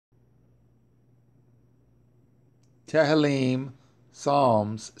Tehillim,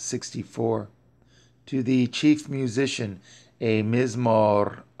 Psalms 64. To the chief musician, a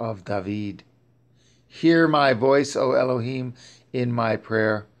mizmor of David. Hear my voice, O Elohim, in my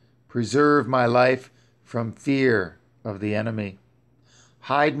prayer. Preserve my life from fear of the enemy.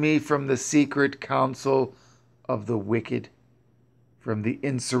 Hide me from the secret counsel of the wicked, from the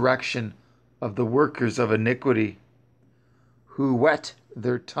insurrection of the workers of iniquity, who whet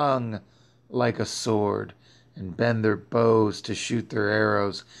their tongue like a sword and bend their bows to shoot their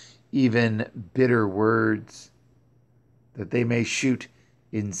arrows, even bitter words, that they may shoot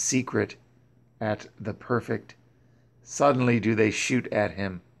in secret at the perfect. Suddenly do they shoot at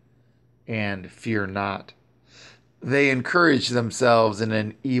him and fear not. They encourage themselves in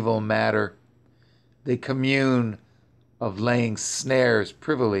an evil matter. They commune of laying snares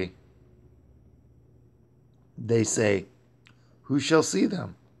privily. They say, who shall see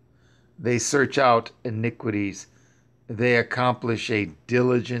them? They search out iniquities. They accomplish a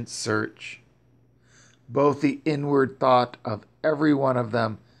diligent search. Both the inward thought of every one of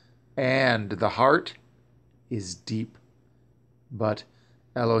them and the heart is deep. But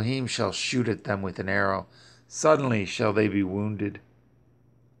Elohim shall shoot at them with an arrow. Suddenly shall they be wounded.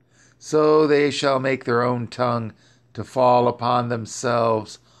 So they shall make their own tongue to fall upon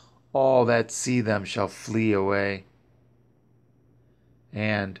themselves. All that see them shall flee away.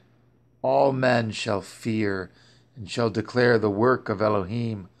 And all men shall fear and shall declare the work of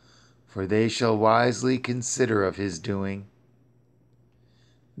Elohim, for they shall wisely consider of his doing.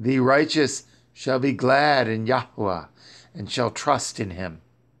 The righteous shall be glad in Yahuwah and shall trust in him,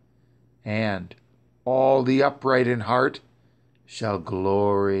 and all the upright in heart shall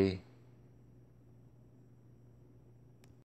glory